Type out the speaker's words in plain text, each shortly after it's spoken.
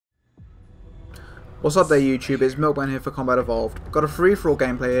What's up there YouTube, it's Milkman here for Combat Evolved. Got a free-for-all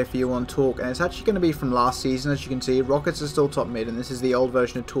gameplay here for you on Talk, and it's actually going to be from last season. As you can see, Rockets are still top mid, and this is the old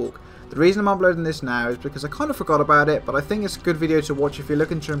version of Talk. The reason I'm uploading this now is because I kind of forgot about it, but I think it's a good video to watch if you're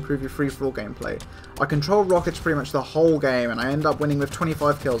looking to improve your free-for-all gameplay. I control Rockets pretty much the whole game, and I end up winning with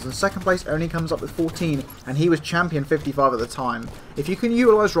 25 kills, and second place only comes up with 14, and he was champion 55 at the time. If you can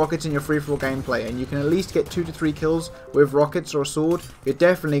utilise Rockets in your free-for-all gameplay, and you can at least get 2 to 3 kills with Rockets or a sword, you're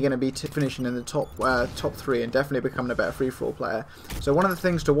definitely going to be finishing in the top 3 and definitely becoming a better free-for-all player. So one of the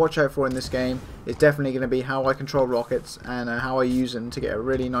things to watch out for in this game is definitely going to be how I control Rockets and how I use them to get a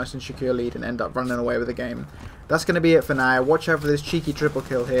really nice and secure lead and end up running away with the game. That's going to be it for now. Watch out for this cheeky triple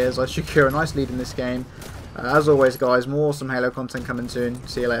kill here as I secure a nice lead in this game. As always guys, more awesome Halo content coming soon.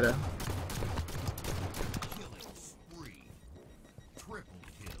 See you later.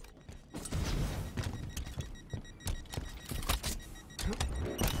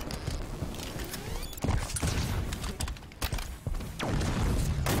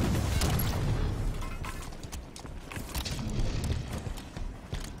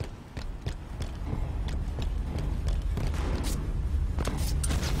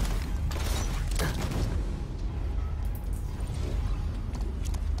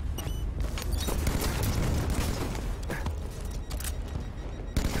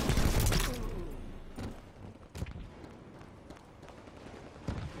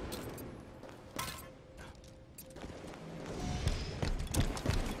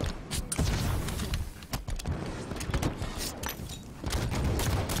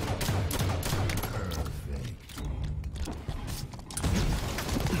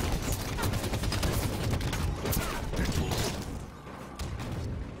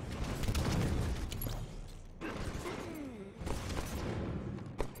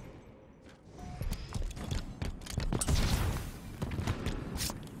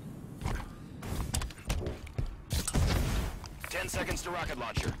 Seconds to rocket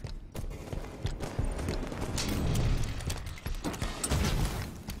launcher.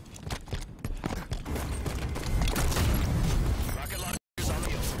 Rocket launcher's on the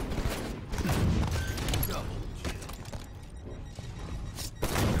field. Double kill.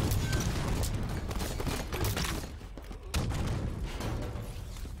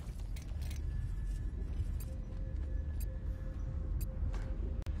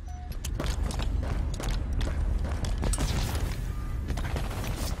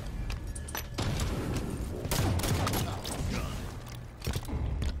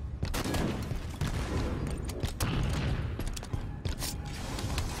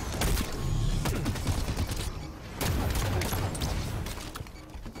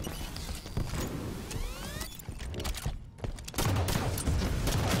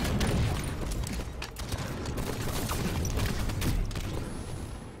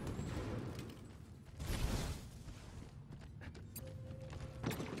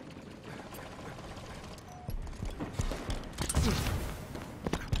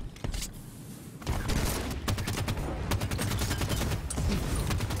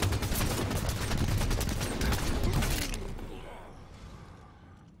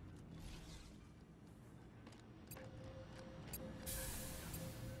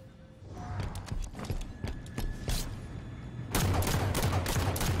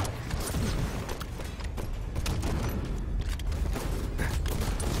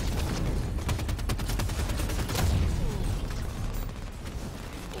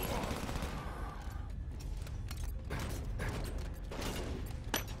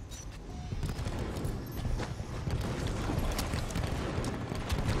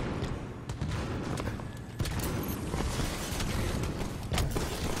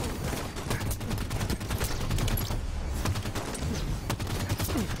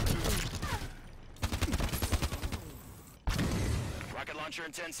 Launcher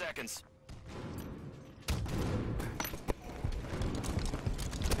in 10 seconds.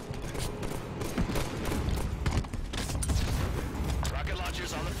 Rocket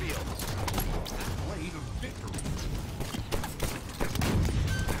launchers on the field. Blade of victory.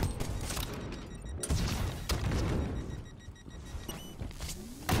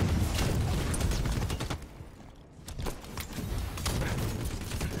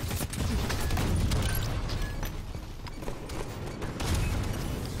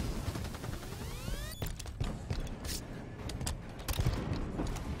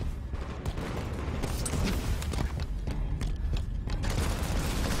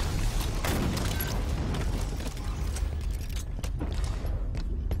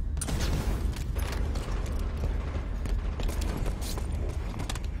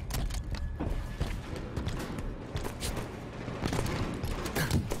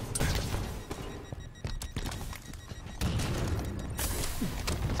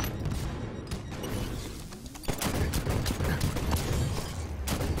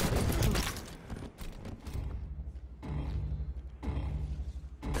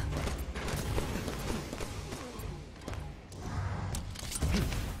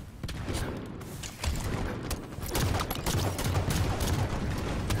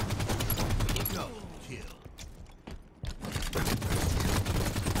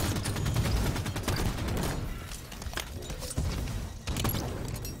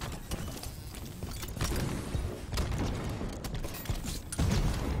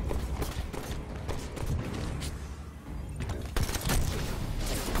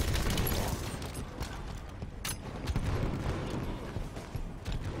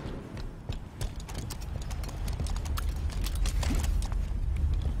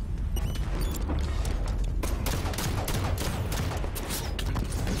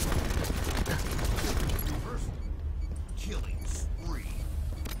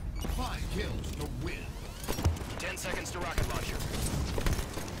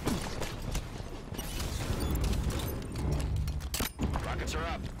 Shields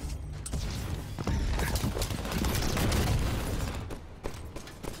are up.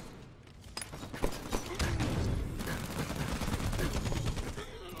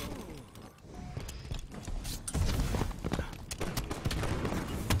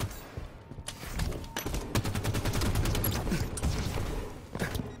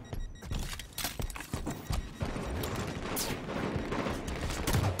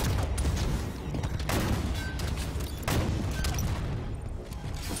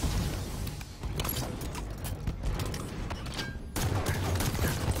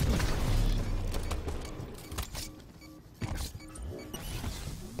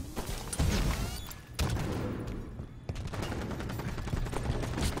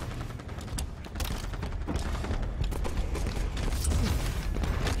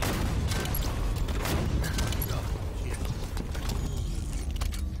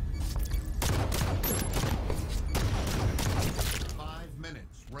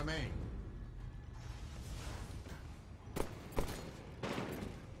 Remain.